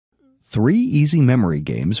3 easy memory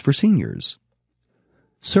games for seniors.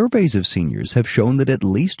 Surveys of seniors have shown that at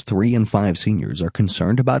least 3 in 5 seniors are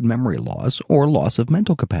concerned about memory loss or loss of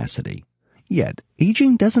mental capacity. Yet,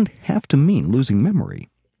 aging doesn't have to mean losing memory.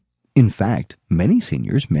 In fact, many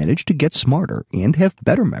seniors manage to get smarter and have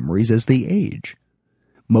better memories as they age.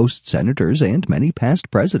 Most senators and many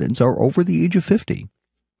past presidents are over the age of 50.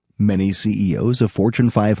 Many CEOs of Fortune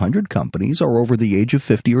 500 companies are over the age of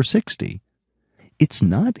 50 or 60. It's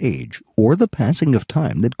not age or the passing of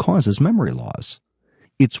time that causes memory loss.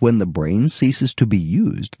 It's when the brain ceases to be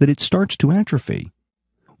used that it starts to atrophy.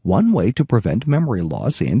 One way to prevent memory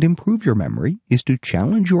loss and improve your memory is to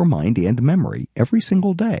challenge your mind and memory every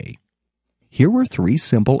single day. Here are 3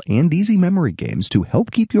 simple and easy memory games to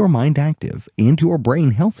help keep your mind active and your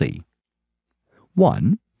brain healthy.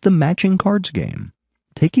 1. The matching cards game.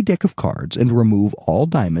 Take a deck of cards and remove all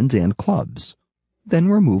diamonds and clubs. Then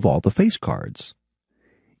remove all the face cards.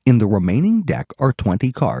 In the remaining deck are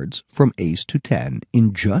 20 cards, from ace to 10,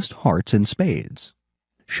 in just hearts and spades.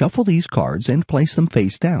 Shuffle these cards and place them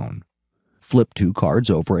face down. Flip 2 cards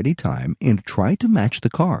over at a time and try to match the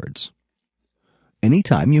cards.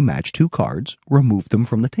 Anytime you match 2 cards, remove them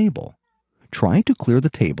from the table. Try to clear the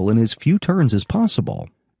table in as few turns as possible.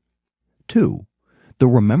 2. The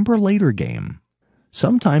Remember Later game.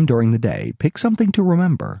 Sometime during the day, pick something to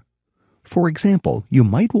remember. For example, you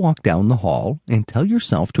might walk down the hall and tell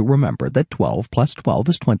yourself to remember that 12 plus 12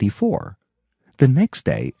 is 24. The next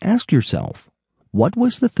day, ask yourself, what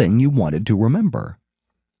was the thing you wanted to remember?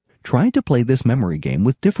 Try to play this memory game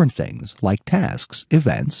with different things like tasks,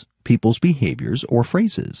 events, people's behaviors, or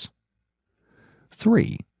phrases.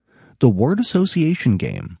 3. The Word Association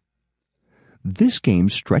game. This game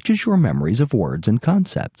stretches your memories of words and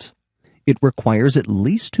concepts. It requires at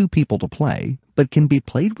least 2 people to play, but can be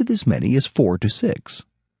played with as many as 4 to 6.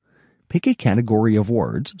 Pick a category of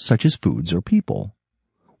words, such as foods or people.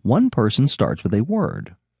 One person starts with a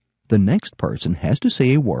word. The next person has to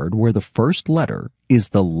say a word where the first letter is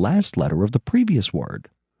the last letter of the previous word.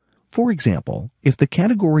 For example, if the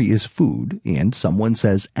category is food and someone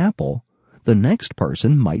says apple, the next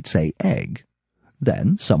person might say egg.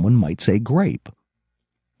 Then someone might say grape.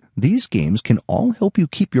 These games can all help you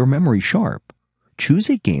keep your memory sharp. Choose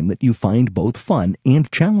a game that you find both fun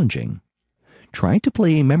and challenging. Try to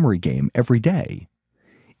play a memory game every day.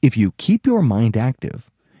 If you keep your mind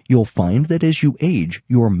active, you'll find that as you age,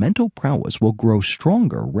 your mental prowess will grow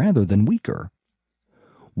stronger rather than weaker.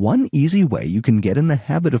 One easy way you can get in the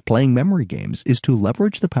habit of playing memory games is to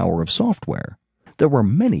leverage the power of software. There are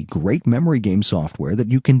many great memory game software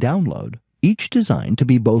that you can download, each designed to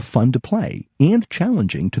be both fun to play and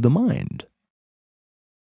challenging to the mind.